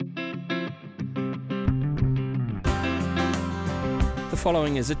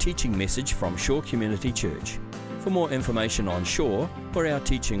following is a teaching message from Shore Community Church. For more information on Shore or our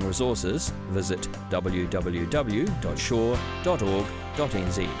teaching resources, visit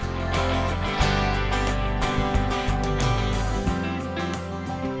www.shore.org.nz.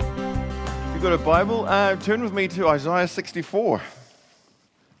 If you've got a Bible, turn with me to Isaiah 64. We're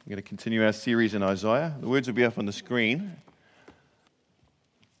going to continue our series in Isaiah. The words will be up on the screen.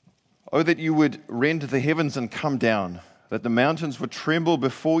 Oh, that you would rend the heavens and come down, that the mountains would tremble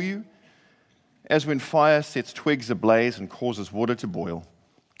before you, as when fire sets twigs ablaze and causes water to boil.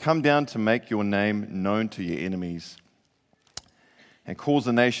 Come down to make your name known to your enemies and cause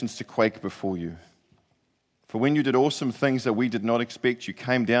the nations to quake before you. For when you did awesome things that we did not expect, you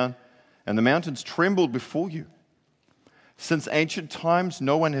came down and the mountains trembled before you. Since ancient times,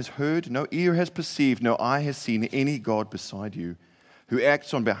 no one has heard, no ear has perceived, no eye has seen any God beside you, who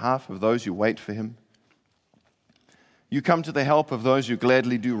acts on behalf of those who wait for him. You come to the help of those who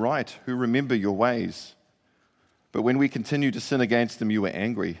gladly do right, who remember your ways. But when we continue to sin against them, you are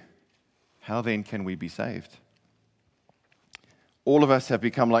angry. How then can we be saved? All of us have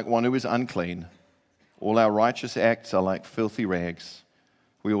become like one who is unclean. All our righteous acts are like filthy rags.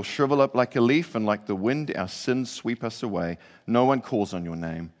 We all shrivel up like a leaf, and like the wind, our sins sweep us away. No one calls on your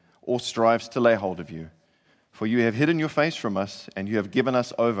name or strives to lay hold of you. For you have hidden your face from us, and you have given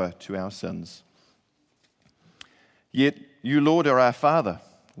us over to our sins. Yet you, Lord, are our Father.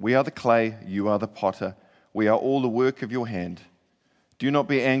 We are the clay, you are the potter. We are all the work of your hand. Do not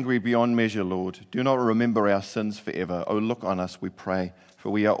be angry beyond measure, Lord. Do not remember our sins forever. Oh, look on us, we pray,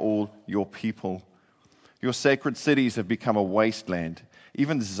 for we are all your people. Your sacred cities have become a wasteland.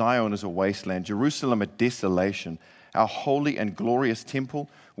 Even Zion is a wasteland, Jerusalem a desolation. Our holy and glorious temple,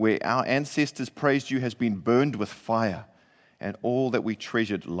 where our ancestors praised you, has been burned with fire, and all that we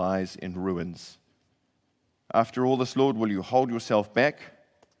treasured lies in ruins. After all this, Lord, will you hold yourself back?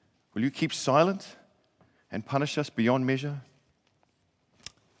 Will you keep silent and punish us beyond measure?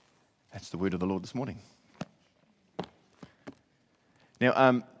 That's the word of the Lord this morning.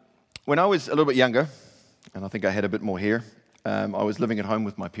 Now, when I was a little bit younger, and I think I had a bit more hair, I was living at home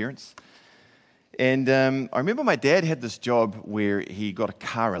with my parents. And I remember my dad had this job where he got a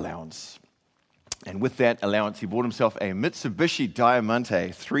car allowance. And with that allowance, he bought himself a Mitsubishi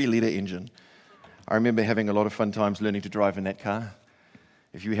Diamante 3-liter engine. I remember having a lot of fun times learning to drive in that car.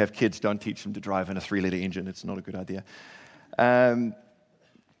 If you have kids, don't teach them to drive in a 3-liter engine. It's not a good idea.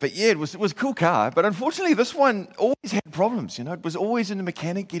 But yeah, it was a cool car. But unfortunately, this one always had problems. You know, it was always in the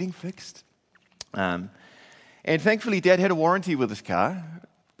mechanic getting fixed. And thankfully, Dad had a warranty with his car.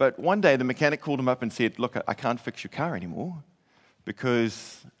 But one day, the mechanic called him up and said, look, I can't fix your car anymore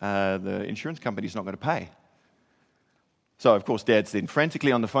because the insurance company's not going to pay. So, of course, Dad's then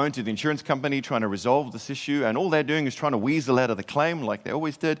frantically on the phone to the insurance company trying to resolve this issue, and all they're doing is trying to weasel out of the claim like they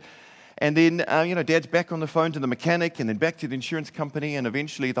always did. And then, Dad's back on the phone to the mechanic and then back to the insurance company, and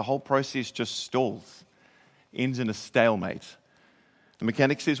eventually the whole process just stalls, ends in a stalemate. The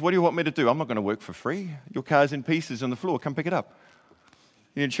mechanic says, what do you want me to do? I'm not going to work for free. Your car's in pieces on the floor. Come pick it up.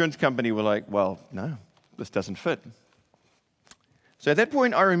 The insurance company were like, well, no, this doesn't fit. So at that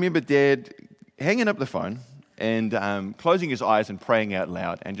point, I remember Dad hanging up the phone and closing his eyes and praying out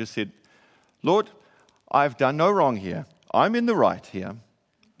loud and just said, Lord, I've done no wrong here. I'm in the right here.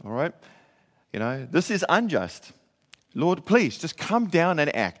 All right? This is unjust. Lord, please, just come down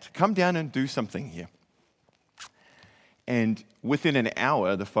and act. Come down and do something here. And within an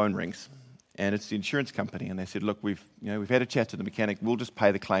hour, the phone rings. And it's the insurance company. And they said, look, we've had a chat to the mechanic. We'll just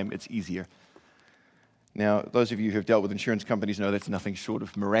pay the claim. It's easier. Now, those of you who have dealt with insurance companies know that's nothing short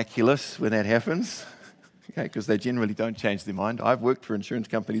of miraculous when that happens. Okay, because they generally don't change their mind. I've worked for insurance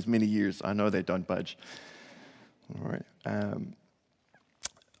companies many years. I know they don't budge. All right.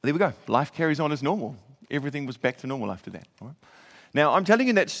 There we go. Life carries on as normal. Everything was back to normal after that. All right. Now, I'm telling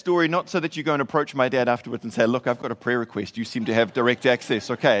you that story not so that you go and approach my dad afterwards and say, look, I've got a prayer request. You seem to have direct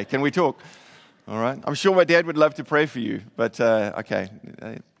access. Okay, can we talk? All right. I'm sure my dad would love to pray for you, but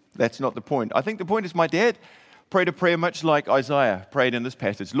that's not the point. I think the point is my dad prayed a prayer much like Isaiah prayed in this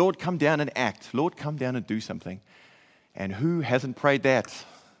passage. Lord, come down and act. Lord, come down and do something. And who hasn't prayed that?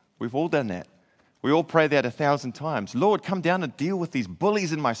 We've all done that. We all pray that 1,000 times. Lord, come down and deal with these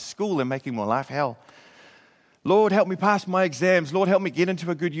bullies in my school. They're making my life hell. Lord, help me pass my exams. Lord, help me get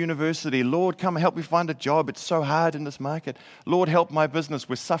into a good university. Lord, come help me find a job. It's so hard in this market. Lord, help my business.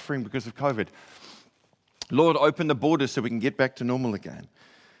 We're suffering because of COVID. Lord, open the borders so we can get back to normal again.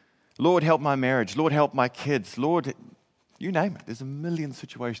 Lord, help my marriage. Lord, help my kids. Lord, you name it. There's a million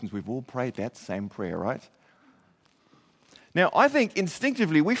situations we've all prayed that same prayer, right? Now, I think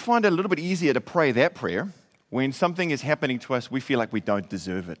instinctively we find it a little bit easier to pray that prayer when something is happening to us, we feel like we don't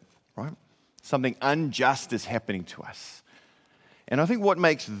deserve it, right? Something unjust is happening to us. And I think what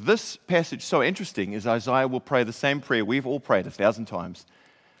makes this passage so interesting is Isaiah will pray the same prayer we've all prayed 1,000 times,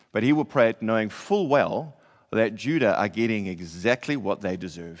 but he will pray it knowing full well that Judah are getting exactly what they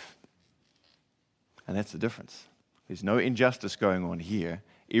deserve. And that's the difference. There's no injustice going on here.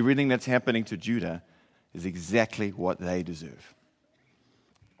 Everything that's happening to Judah is exactly what they deserve.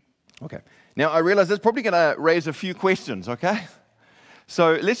 Okay. Now, I realize that's probably going to raise a few questions, okay?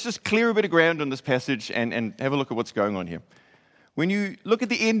 So let's just clear a bit of ground on this passage and have a look at what's going on here. When you look at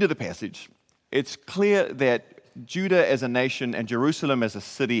the end of the passage, it's clear that Judah as a nation and Jerusalem as a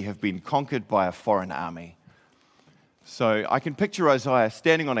city have been conquered by a foreign army. So I can picture Isaiah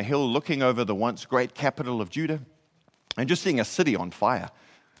standing on a hill looking over the once great capital of Judah and just seeing a city on fire.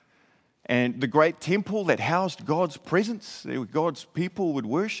 And the great temple that housed God's presence, God's people would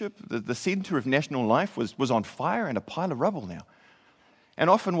worship, the center of national life was on fire and a pile of rubble now. And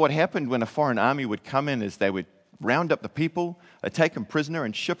often what happened when a foreign army would come in is they would round up the people, they'd take them prisoner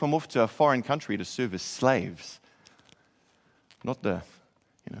and ship them off to a foreign country to serve as slaves. Not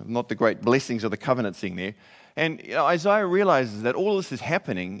the great blessings of the covenant thing there. And Isaiah realizes that all this is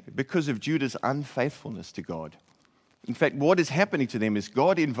happening because of Judah's unfaithfulness to God. In fact, what is happening to them is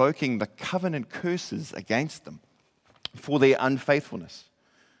God invoking the covenant curses against them for their unfaithfulness.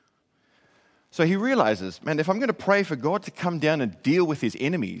 So he realizes, man, if I'm going to pray for God to come down and deal with his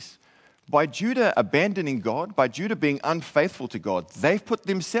enemies, by Judah abandoning God, by Judah being unfaithful to God, they've put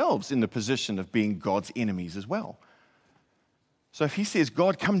themselves in the position of being God's enemies as well. So if he says,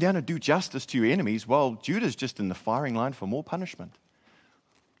 God, come down and do justice to your enemies, well, Judah's just in the firing line for more punishment.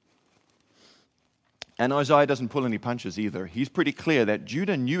 And Isaiah doesn't pull any punches either. He's pretty clear that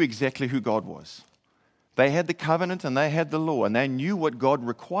Judah knew exactly who God was. They had the covenant and they had the law and they knew what God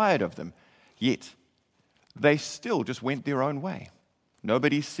required of them. Yet, they still just went their own way.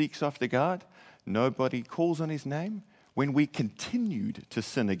 Nobody seeks after God. Nobody calls on his name. When we continued to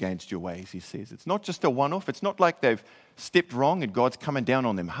sin against your ways, he says. It's not just a one-off. It's not like they've stepped wrong and God's coming down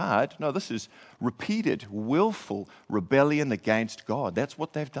on them hard. No, this is repeated, willful rebellion against God. That's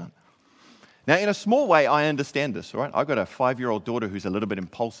what they've done. Now, in a small way, I understand this, all right? I've got a 5-year-old daughter who's a little bit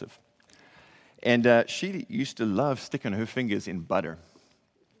impulsive. And she used to love sticking her fingers in butter.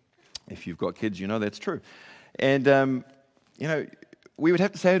 If you've got kids, you know that's true. And, we would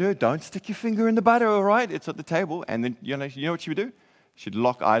have to say to her, don't stick your finger in the butter, all right? It's at the table. And then, you know what she would do? She'd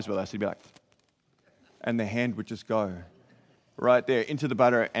lock eyes with us. She'd be like, and the hand would just go right there into the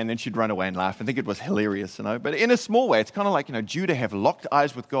butter, and then she'd run away and laugh and think it was hilarious, But in a small way, it's kind of like, Judah have locked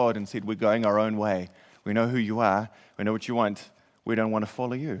eyes with God and said, we're going our own way. We know who you are. We know what you want. We don't want to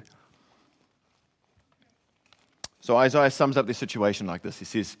follow you. So Isaiah sums up the situation like this. He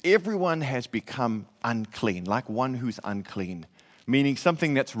says, everyone has become unclean, like one who's unclean, meaning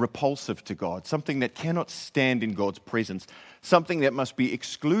something that's repulsive to God, something that cannot stand in God's presence, something that must be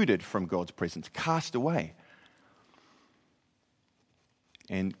excluded from God's presence, cast away.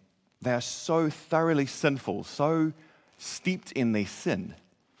 And they are so thoroughly sinful, so steeped in their sin,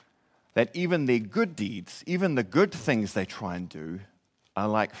 that even their good deeds, even the good things they try and do, are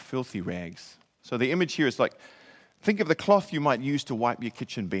like filthy rags. So the image here is like, think of the cloth you might use to wipe your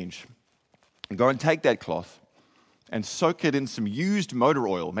kitchen bench. And go and take that cloth and soak it in some used motor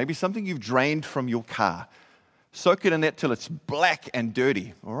oil, maybe something you've drained from your car. Soak it in that till it's black and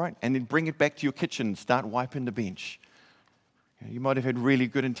dirty, all right? And then bring it back to your kitchen and start wiping the bench. You might have had really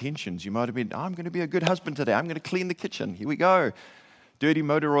good intentions. You might have been, I'm going to be a good husband today. I'm going to clean the kitchen. Here we go. Dirty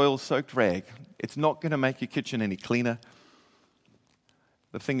motor oil soaked rag. It's not going to make your kitchen any cleaner.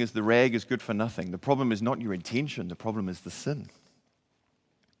 The thing is, the rag is good for nothing. The problem is not your intention. The problem is the sin.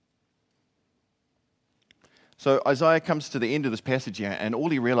 So Isaiah comes to the end of this passage here, and all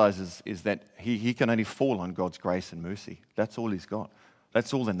he realizes is that he can only fall on God's grace and mercy. That's all he's got.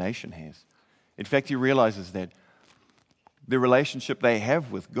 That's all the nation has. In fact, he realizes that the relationship they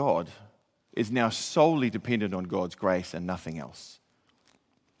have with God is now solely dependent on God's grace and nothing else.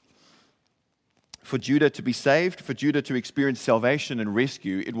 For Judah to be saved, for Judah to experience salvation and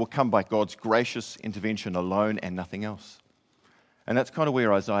rescue, it will come by God's gracious intervention alone and nothing else. And that's kind of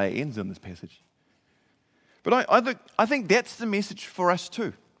where Isaiah ends in this passage. But I think that's the message for us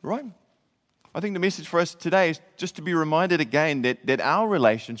too, right? I think the message for us today is just to be reminded again that our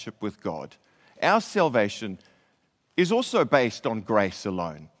relationship with God, our salvation, is also based on grace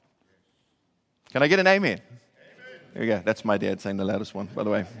alone. Can I get an amen? Amen. There we go. That's my dad saying the loudest one, by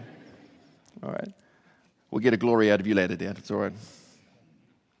the way. All right. We'll get a glory out of you later, Dad. It's all right.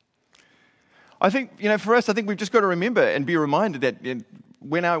 I think, for us, I think we've just got to remember and be reminded that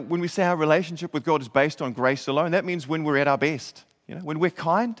when we say our relationship with God is based on grace alone, that means when we're at our best. When we're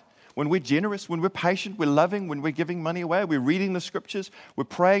kind, when we're generous, when we're patient, we're loving, when we're giving money away, we're reading the scriptures, we're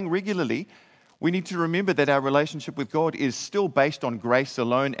praying regularly, we need to remember that our relationship with God is still based on grace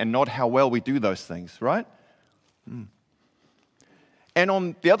alone and not how well we do those things, right? And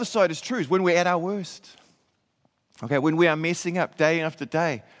on the other side is true, is when we're at our worst. Okay, when we are messing up day after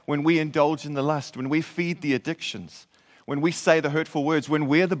day, when we indulge in the lust, when we feed the addictions, when we say the hurtful words, when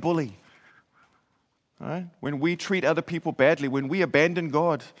we're the bully, right? When we treat other people badly, when we abandon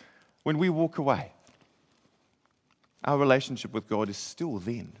God, when we walk away, our relationship with God is still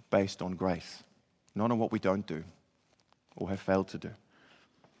then based on grace, not on what we don't do or have failed to do.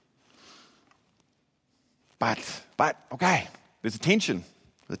 But, okay, there's a tension.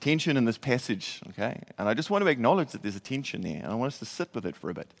 There's a tension in this passage, okay? And I just want to acknowledge that there's a tension there, and I want us to sit with it for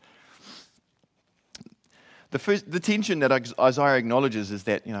a bit. The tension that Isaiah acknowledges is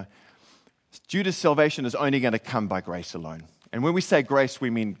that, Judah's salvation is only going to come by grace alone. And when we say grace, we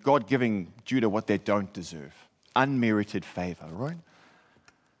mean God giving Judah what they don't deserve. Unmerited favor, right?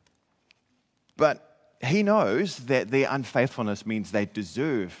 But he knows that their unfaithfulness means they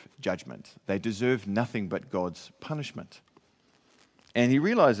deserve judgment. They deserve nothing but God's punishment. And he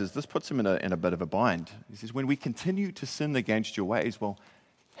realizes this puts him in a bit of a bind. He says, when we continue to sin against your ways, well,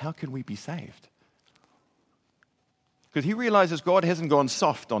 how can we be saved? Because he realizes God hasn't gone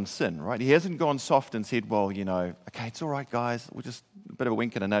soft on sin, right? He hasn't gone soft and said, well, okay, it's all right, guys. We'll just a bit of a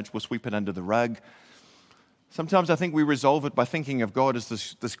wink and a nudge. We'll sweep it under the rug. Sometimes I think we resolve it by thinking of God as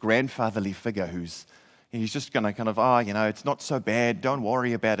this grandfatherly figure he's just going to kind of, it's not so bad. Don't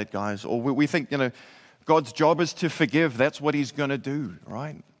worry about it, guys. Or we think, God's job is to forgive. That's what he's going to do,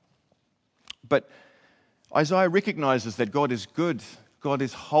 right? But Isaiah recognizes that God is good. God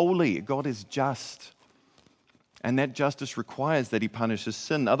is holy. God is just. And that justice requires that he punishes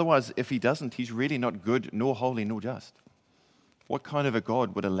sin. Otherwise, if he doesn't, he's really not good, nor holy, nor just. What kind of a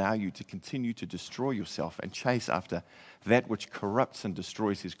God would allow you to continue to destroy yourself and chase after that which corrupts and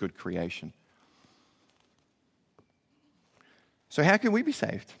destroys his good creation? So how can we be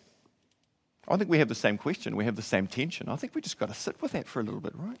saved? I think we have the same question. We have the same tension. I think we just got to sit with that for a little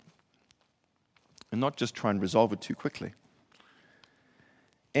bit, right? And not just try and resolve it too quickly.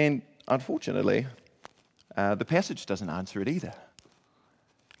 And unfortunately, the passage doesn't answer it either.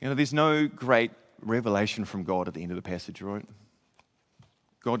 There's no great revelation from God at the end of the passage, right?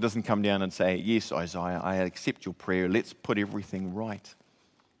 God doesn't come down and say, yes, Isaiah, I accept your prayer. Let's put everything right.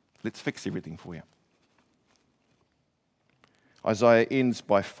 Let's fix everything for you. Isaiah ends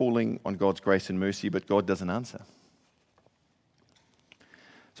by falling on God's grace and mercy, but God doesn't answer.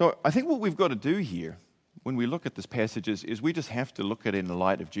 So I think what we've got to do here when we look at this passage is we just have to look at it in the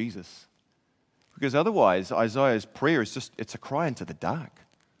light of Jesus. Because otherwise, Isaiah's prayer it's a cry into the dark.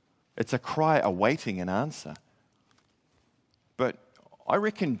 It's a cry awaiting an answer. But I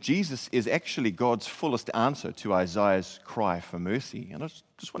reckon Jesus is actually God's fullest answer to Isaiah's cry for mercy. And I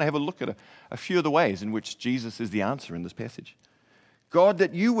just want to have a look at a few of the ways in which Jesus is the answer in this passage. God,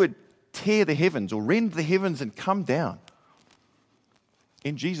 that you would tear the heavens or rend the heavens and come down.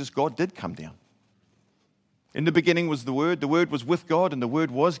 In Jesus, God did come down. In the beginning was the Word was with God, and the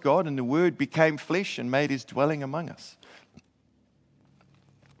Word was God, and the Word became flesh and made his dwelling among us.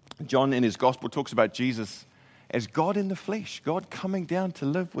 John in his gospel talks about Jesus as God in the flesh, God coming down to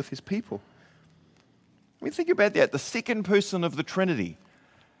live with his people. I mean, think about that, the second person of the Trinity,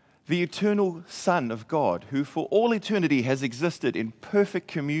 the eternal Son of God, who for all eternity has existed in perfect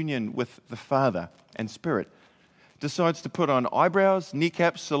communion with the Father and Spirit, decides to put on eyebrows,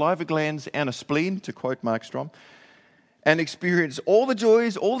 kneecaps, saliva glands, and a spleen, to quote Mark Strom, and experience all the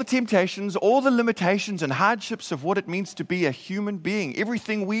joys, all the temptations, all the limitations and hardships of what it means to be a human being,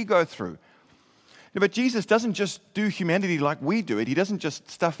 everything we go through. But Jesus doesn't just do humanity like we do it. He doesn't just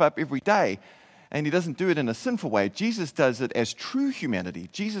stuff up every day, and he doesn't do it in a sinful way. Jesus does it as true humanity.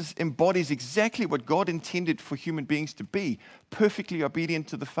 Jesus embodies exactly what God intended for human beings to be, perfectly obedient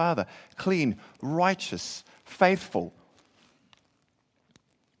to the Father, clean, righteous, faithful.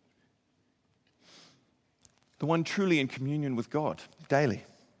 The one truly in communion with God daily.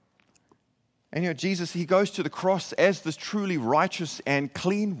 And Jesus, he goes to the cross as this truly righteous and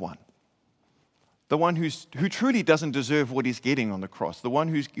clean one. The one who truly doesn't deserve what he's getting on the cross. The one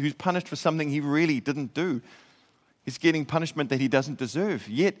who's punished for something he really didn't do. He's getting punishment that he doesn't deserve.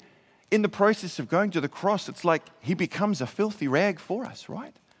 Yet, in the process of going to the cross, it's like he becomes a filthy rag for us,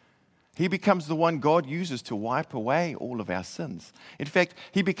 right? He becomes the one God uses to wipe away all of our sins. In fact,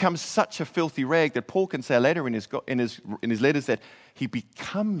 he becomes such a filthy rag that Paul can say later in his letters that he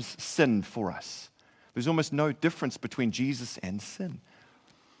becomes sin for us. There's almost no difference between Jesus and sin.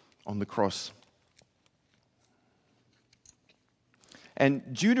 on the cross. And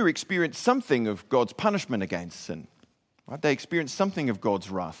Judah experienced something of God's punishment against sin. Right? They experienced something of God's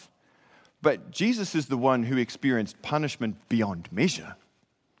wrath. But Jesus is the one who experienced punishment beyond measure.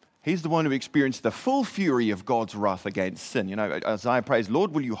 He's the one who experienced the full fury of God's wrath against sin. You know, Isaiah prays,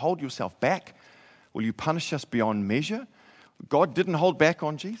 Lord, will you hold yourself back? Will you punish us beyond measure? God didn't hold back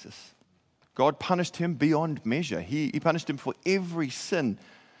on Jesus. God punished him beyond measure. He punished him for every sin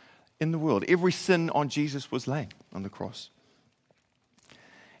in the world. Every sin on Jesus was laid on the cross.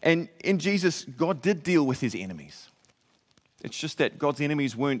 And in Jesus, God did deal with his enemies. It's just that God's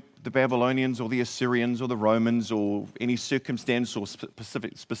enemies weren't the Babylonians or the Assyrians or the Romans or any circumstance or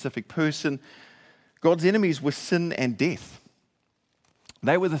specific person. God's enemies were sin and death.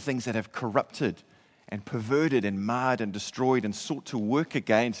 They were the things that have corrupted and perverted and marred and destroyed and sought to work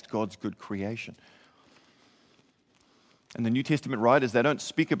against God's good creation. And the New Testament writers, they don't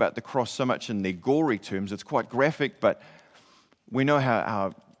speak about the cross so much in their gory terms. It's quite graphic, but we know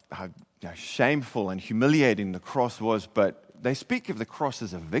how shameful and humiliating the cross was, but they speak of the cross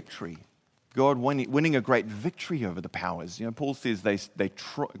as a victory. God winning a great victory over the powers. You know, Paul says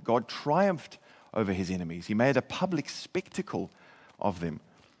God triumphed over his enemies. He made a public spectacle of them.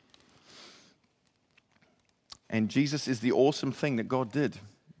 And Jesus is the awesome thing that God did,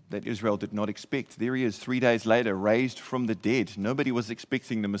 that Israel did not expect. There he is, 3 days later, raised from the dead. Nobody was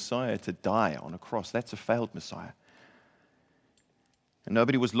expecting the Messiah to die on a cross. That's a failed Messiah. And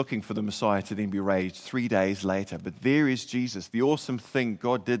nobody was looking for the Messiah to then be raised 3 days later. But there is Jesus, the awesome thing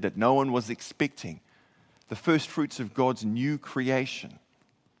God did that no one was expecting. The first fruits of God's new creation.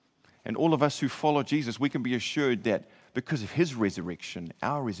 And all of us who follow Jesus, we can be assured that because of his resurrection,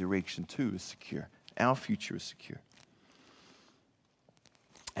 our resurrection too is secure. Our future is secure.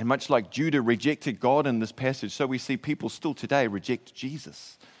 And much like Judah rejected God in this passage, so we see people still today reject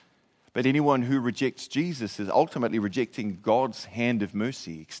Jesus. But anyone who rejects Jesus is ultimately rejecting God's hand of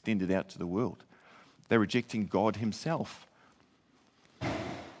mercy extended out to the world. They're rejecting God himself.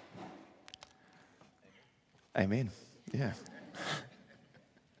 Amen. Yeah.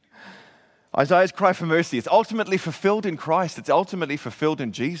 Isaiah's cry for mercy, it's ultimately fulfilled in Christ. It's ultimately fulfilled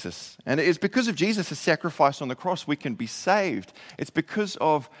in Jesus. And it is because of Jesus' sacrifice on the cross we can be saved. It's because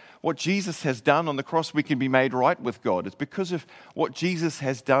of what Jesus has done on the cross we can be made right with God. It's because of what Jesus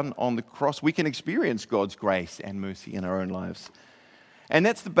has done on the cross we can experience God's grace and mercy in our own lives. And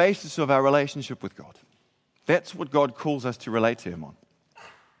that's the basis of our relationship with God. That's what God calls us to relate to him on.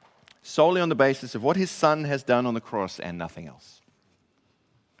 Solely on the basis of what his Son has done on the cross and nothing else.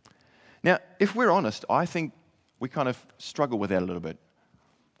 Now, if we're honest, I think we kind of struggle with that a little bit.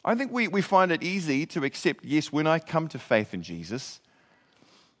 I think we find it easy to accept, yes, when I come to faith in Jesus,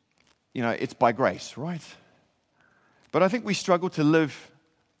 you know, it's by grace, right? But I think we struggle to live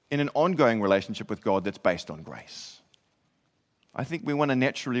in an ongoing relationship with God that's based on grace. I think we want to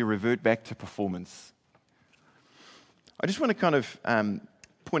naturally revert back to performance. I just want to kind of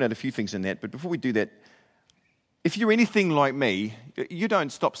point out a few things in that, but before we do that, if you're anything like me, you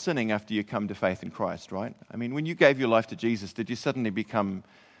don't stop sinning after you come to faith in Christ, right? I mean, when you gave your life to Jesus, did you suddenly become,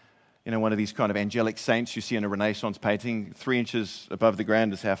 you know, one of these kind of angelic saints you see in a Renaissance painting? 3 inches above the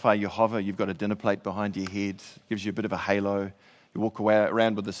ground is how far you hover. You've got a dinner plate behind your head. Gives you a bit of a halo. You walk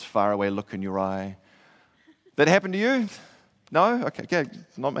around with this faraway look in your eye. That happened to you? No? Okay,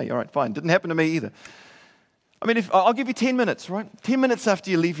 not me. All right, fine. Didn't happen to me either. I mean, I'll give you 10 minutes, right? 10 minutes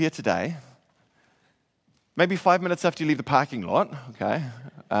after you leave here today, maybe 5 minutes after you leave the parking lot, okay,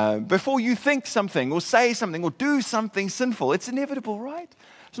 before you think something or say something or do something sinful, it's inevitable, right?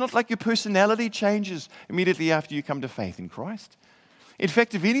 It's not like your personality changes immediately after you come to faith in Christ. In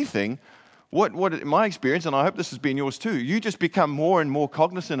fact, if anything, what in my experience, and I hope this has been yours too, you just become more and more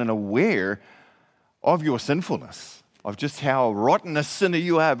cognizant and aware of your sinfulness, of just how rotten a sinner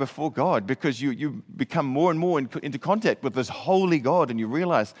you are before God, because you become more and more into contact with this holy God, and you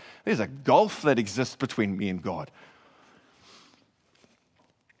realize there's a gulf that exists between me and God.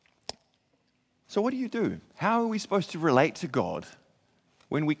 So what do? How are we supposed to relate to God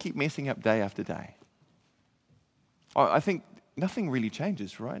when we keep messing up day after day? I think nothing really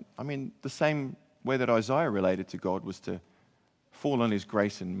changes, right? I mean, the same way that Isaiah related to God was to fall on his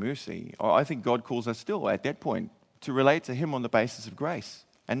grace and mercy. I think God calls us still at that point to relate to him on the basis of grace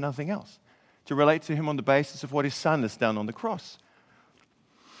and nothing else. To relate to him on the basis of what his Son has done on the cross.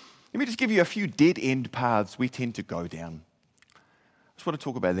 Let me just give you a few dead-end paths we tend to go down. I just want to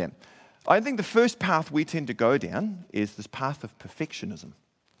talk about them. I think the first path we tend to go down is this path of perfectionism.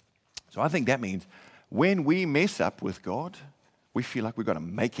 So I think that means when we mess up with God, we feel like we've got to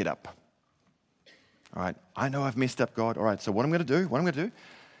make it up. All right, I know I've messed up, God. All right, so what I'm going to do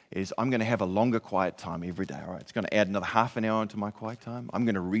is I'm going to have a longer quiet time every day. All right, it's going to add another half an hour into my quiet time. I'm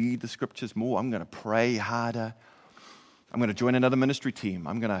going to read the scriptures more. I'm going to pray harder. I'm going to join another ministry team.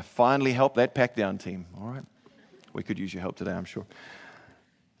 I'm going to finally help that pack down team. All right, we could use your help today, I'm sure.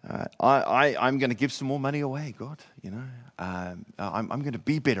 I'm going to give some more money away, God. You know, I'm going to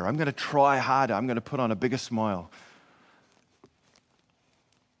be better. I'm going to try harder. I'm going to put on a bigger smile.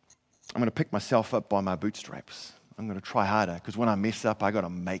 I'm going to pick myself up by my bootstraps. I'm going to try harder because when I mess up, I got to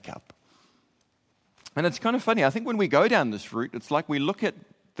make up. And it's kind of funny. I think when we go down this route, it's like we look at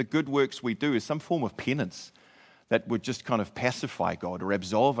the good works we do as some form of penance that would just kind of pacify God or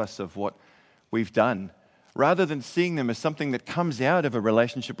absolve us of what we've done, rather than seeing them as something that comes out of a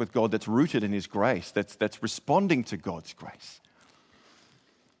relationship with God that's rooted in His grace, that's responding to God's grace.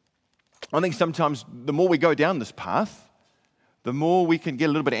 I think sometimes the more we go down this path, the more we can get a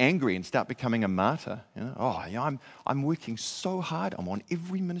little bit angry and start becoming a martyr. You know, I'm working so hard. I'm on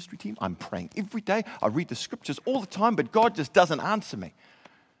every ministry team. I'm praying every day. I read the scriptures all the time, but God just doesn't answer me.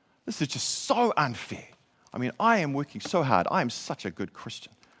 This is just so unfair. I mean, I am working so hard. I am such a good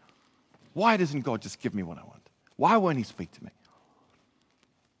Christian. Why doesn't God just give me what I want? Why won't He speak to me?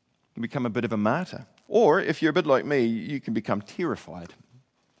 You become a bit of a martyr. Or if you're a bit like me, you can become terrified.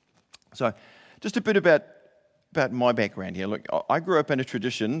 So just a bit about my background here. Look, I grew up in a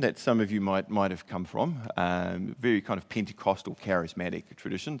tradition that some of you might have come from, very kind of Pentecostal, charismatic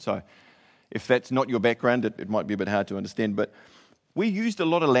tradition. So if that's not your background, it might be a bit hard to understand. But we used a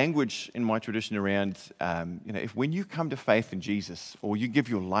lot of language in my tradition around, if when you come to faith in Jesus, or you give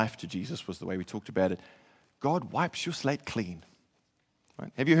your life to Jesus, was the way we talked about it, God wipes your slate clean.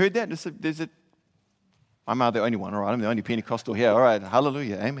 Right? Have you heard that? I'm the only one, all right? I'm the only Pentecostal here. All right,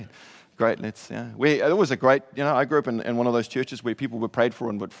 hallelujah, amen. Great, it was a great, I grew up in one of those churches where people were prayed for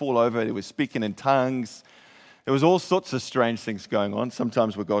and would fall over. There was speaking in tongues. There was all sorts of strange things going on.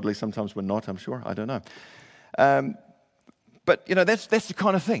 Sometimes we're godly, sometimes we're not, I'm sure. I don't know. But, that's the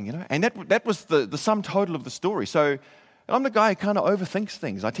kind of thing, And that was the sum total of the story. So I'm the guy who kind of overthinks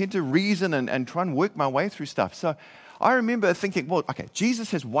things. I tend to reason and try and work my way through stuff. So I remember thinking, well, okay, Jesus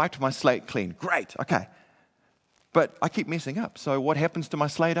has wiped my slate clean. Great, okay. But I keep messing up. So what happens to my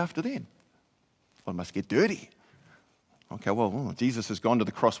slate after then? Well, it must get dirty. Okay, well, Jesus has gone to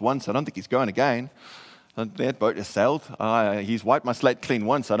the cross once. I don't think He's going again. That boat has sailed. He's wiped my slate clean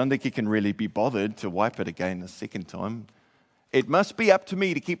once. I don't think He can really be bothered to wipe it again the second time. It must be up to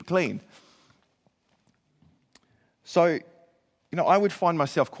me to keep it clean. So, I would find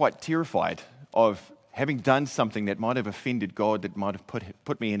myself quite terrified of having done something that might have offended God, that might have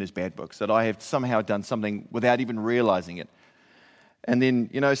put me in His bad books, that I have somehow done something without even realizing it. And then,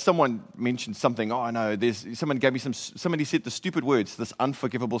 someone mentioned something, somebody said the stupid words, this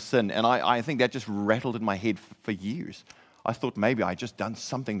unforgivable sin, and I think that just rattled in my head for years. I thought maybe I just done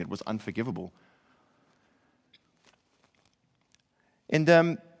something that was unforgivable.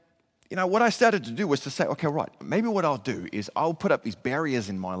 And, what I started to do was to say, okay, right, maybe what I'll do is I'll put up these barriers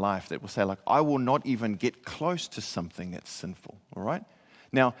in my life that will say, like, I will not even get close to something that's sinful, all right?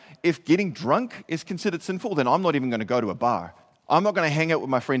 Now, if getting drunk is considered sinful, then I'm not even going to go to a bar. I'm not going to hang out with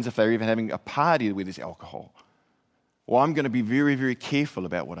my friends if they're even having a party where there's alcohol. Or I'm going to be very, very careful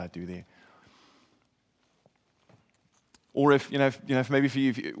about what I do there. Or if maybe for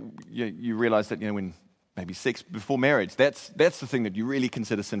you realize that, when maybe sex before marriage, that's the thing that you really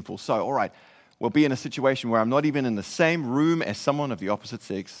consider sinful. So, all right, we'll be in a situation where I'm not even in the same room as someone of the opposite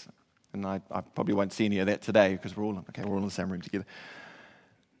sex. And I probably won't see any of that today because we're all in the same room together.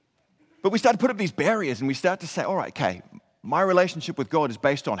 But we start to put up these barriers and we start to say, all right, okay, my relationship with God is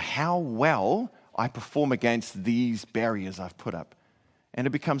based on how well I perform against these barriers I've put up. And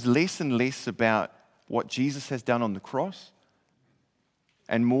it becomes less and less about what Jesus has done on the cross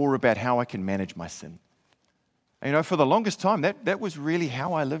and more about how I can manage my sin. And, for the longest time, that was really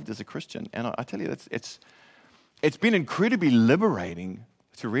how I lived as a Christian. And I tell you, it's been incredibly liberating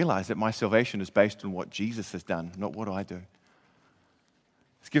to realize that my salvation is based on what Jesus has done, not what I do.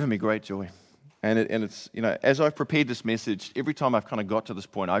 It's given me great joy. And it's, as I've prepared this message, every time I've kind of got to this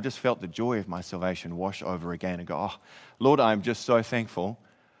point, I've just felt the joy of my salvation wash over again and go, oh, Lord, I'm just so thankful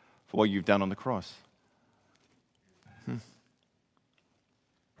for what you've done on the cross.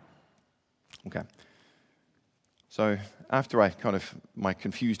 Okay. So after my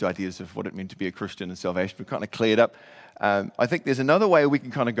confused ideas of what it meant to be a Christian and salvation were kind of cleared up, I think there's another way we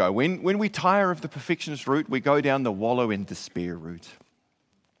can kind of go. When we tire of the perfectionist route, we go down the wallow in despair route.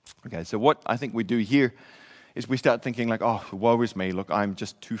 Okay, so what I think we do here is we start thinking like, oh, woe is me, look, I'm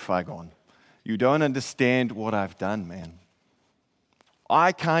just too far gone. You don't understand what I've done, man.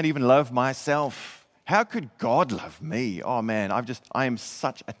 I can't even love myself. How could God love me? Oh man, I am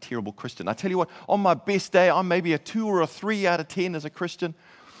such a terrible Christian. I tell you what, on my best day, I'm maybe a 2 or a 3 out of 10 as a Christian,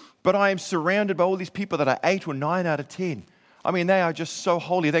 but I am surrounded by all these people that are 8 or 9 out of 10. I mean, they are just so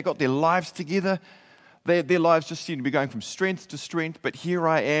holy. They got their lives together. Their lives just seem to be going from strength to strength, but here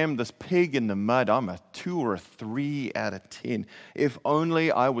I am, this pig in the mud. I'm a 2 or a 3 out of 10. If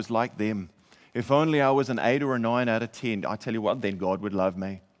only I was like them. If only I was an 8 or a 9 out of 10. I tell you what, then God would love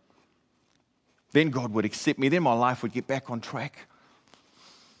me. Then God would accept me. Then my life would get back on track.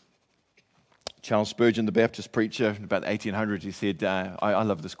 Charles Spurgeon, the Baptist preacher, in about the 1800s, he said, I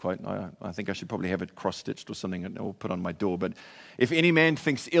love this quote. I think I should probably have it cross-stitched or something and I'll put on my door. But if any man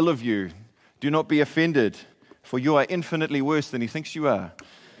thinks ill of you, do not be offended, for you are infinitely worse than he thinks you are.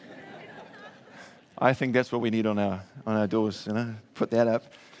 I think that's what we need on our doors. Put that up.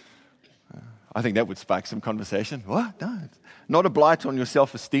 I think that would spark some conversation. What? No, it's not a blight on your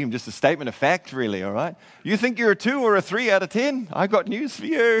self-esteem, just a statement of fact, really, all right? You think you're a 2 or a 3 out of 10? I got news for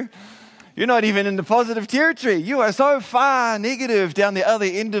you. You're not even in the positive territory. You are so far negative down the other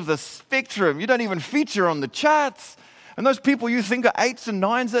end of the spectrum. You don't even feature on the charts. And those people you think are 8s and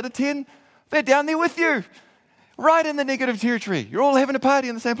 9s out of 10, they're down there with you, right in the negative territory. You're all having a party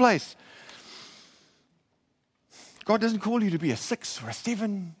in the same place. God doesn't call you to be a 6 or a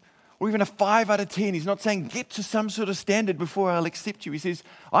 7 or even a 5 out of 10. He's not saying get to some sort of standard before I'll accept you. He says,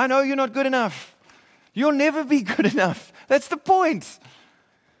 I know you're not good enough. You'll never be good enough. That's the point.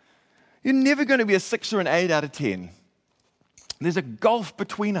 You're never going to be a 6 or an 8 out of 10. There's a gulf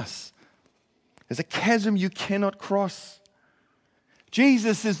between us. There's a chasm you cannot cross.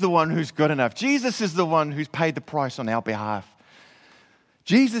 Jesus is the one who's good enough. Jesus is the one who's paid the price on our behalf.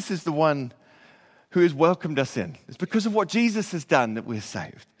 Jesus is the one who has welcomed us in. It's because of what Jesus has done that we're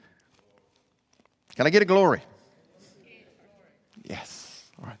saved. Can I get a glory? Yes.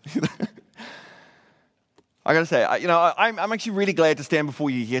 All right. I got to say, I'm actually really glad to stand before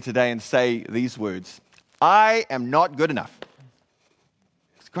you here today and say these words. I am not good enough.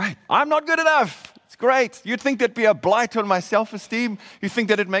 It's great. I'm not good enough. It's great. You'd think that'd be a blight on my self-esteem. You'd think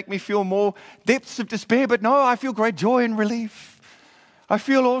that'd make me feel more depths of despair. But no, I feel great joy and relief. I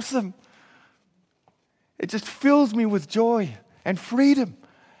feel awesome. It just fills me with joy and freedom.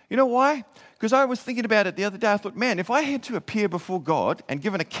 You know why? Because I was thinking about it the other day. I thought, man, if I had to appear before God and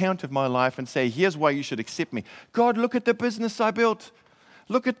give an account of my life and say, here's why you should accept me. God, look at the business I built.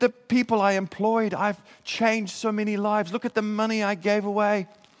 Look at the people I employed. I've changed so many lives. Look at the money I gave away.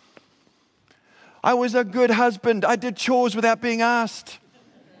 I was a good husband. I did chores without being asked.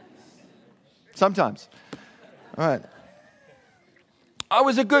 Sometimes. All right. I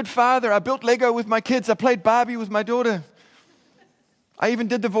was a good father. I built Lego with my kids. I played Barbie with my daughter. I even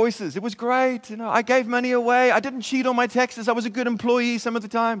did the voices. It was great. I gave money away. I didn't cheat on my taxes. I was a good employee some of the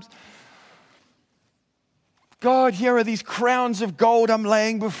times. God, here are these crowns of gold I'm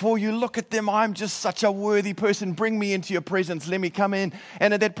laying before you. Look at them. I'm just such a worthy person. Bring me into your presence. Let me come in.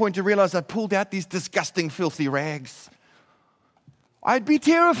 And at that point, to realize I pulled out these disgusting, filthy rags. I'd be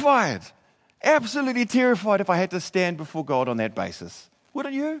terrified. Absolutely terrified if I had to stand before God on that basis.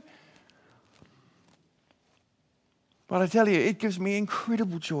 Wouldn't you? But I tell you, it gives me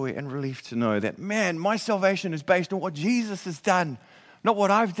incredible joy and relief to know that, man, my salvation is based on what Jesus has done, not what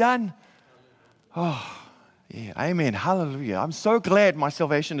I've done. Oh, yeah, amen, hallelujah. I'm so glad my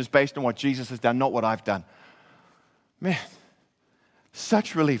salvation is based on what Jesus has done, not what I've done. Man,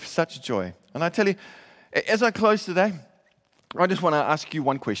 such relief, such joy. And I tell you, as I close today, I just want to ask you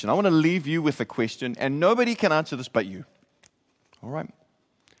one question. I want to leave you with a question, and nobody can answer this but you. All right?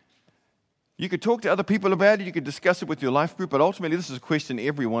 You could talk to other people about it, you could discuss it with your life group, but ultimately this is a question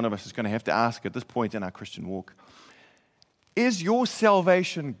every one of us is going to have to ask at this point in our Christian walk. Is your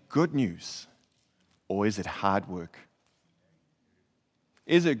salvation good news, or is it hard work?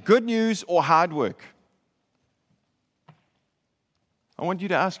 Is it good news or hard work? I want you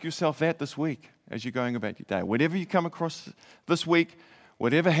to ask yourself that this week as you're going about your day. Whatever you come across this week,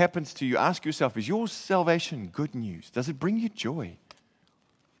 whatever happens to you, ask yourself, is your salvation good news? Does it bring you joy?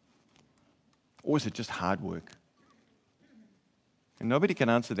 Or is it just hard work? And nobody can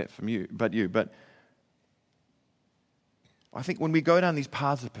answer that from you, but you. But I think when we go down these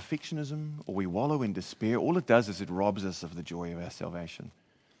paths of perfectionism or we wallow in despair, all it does is it robs us of the joy of our salvation.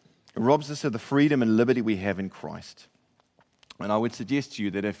 It robs us of the freedom and liberty we have in Christ. And I would suggest to you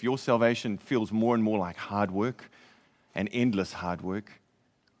that if your salvation feels more and more like hard work and endless hard work,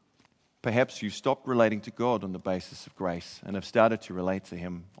 perhaps you've stopped relating to God on the basis of grace and have started to relate to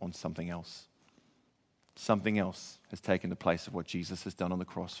Him on something else. Something else has taken the place of what Jesus has done on the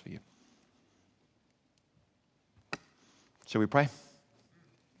cross for you. Shall we pray?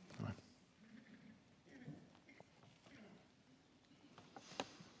 All right.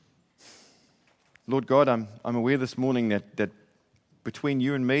 Lord God, I'm aware this morning that between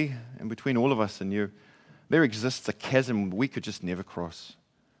you and me and between all of us and you, there exists a chasm we could just never cross.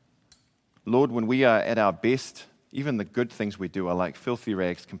 Lord, when we are at our best, even the good things we do are like filthy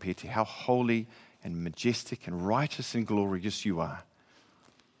rags compared to how holy and majestic and righteous and glorious you are.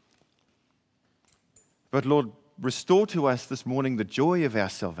 But Lord, restore to us this morning the joy of our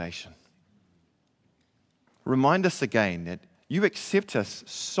salvation. Remind us again that you accept us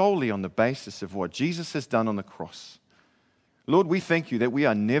solely on the basis of what Jesus has done on the cross. Lord, we thank you that we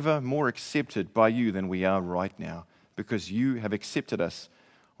are never more accepted by you than we are right now, because you have accepted us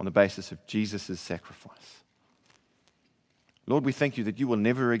on the basis of Jesus' sacrifice. Lord, we thank you that you will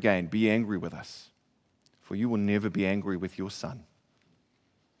never again be angry with us, for you will never be angry with your Son.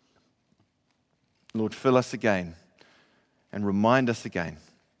 Lord, fill us again and remind us again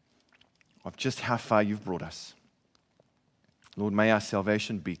of just how far you've brought us. Lord, may our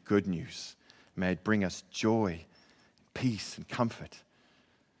salvation be good news. May it bring us joy, peace, and comfort.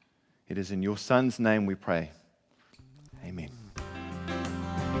 It is in your Son's name we pray. Amen.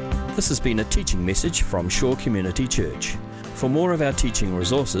 This has been a teaching message from Shore Community Church. For more of our teaching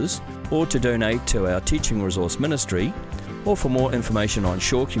resources, or to donate to our teaching resource ministry, or for more information on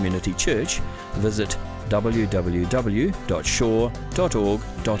Shore Community Church, visit www.shore.org.nz.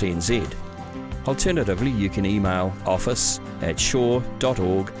 Alternatively, you can email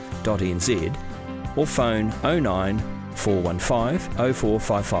office@shore.org.nz or phone 09 415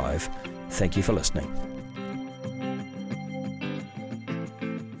 0455. Thank you for listening.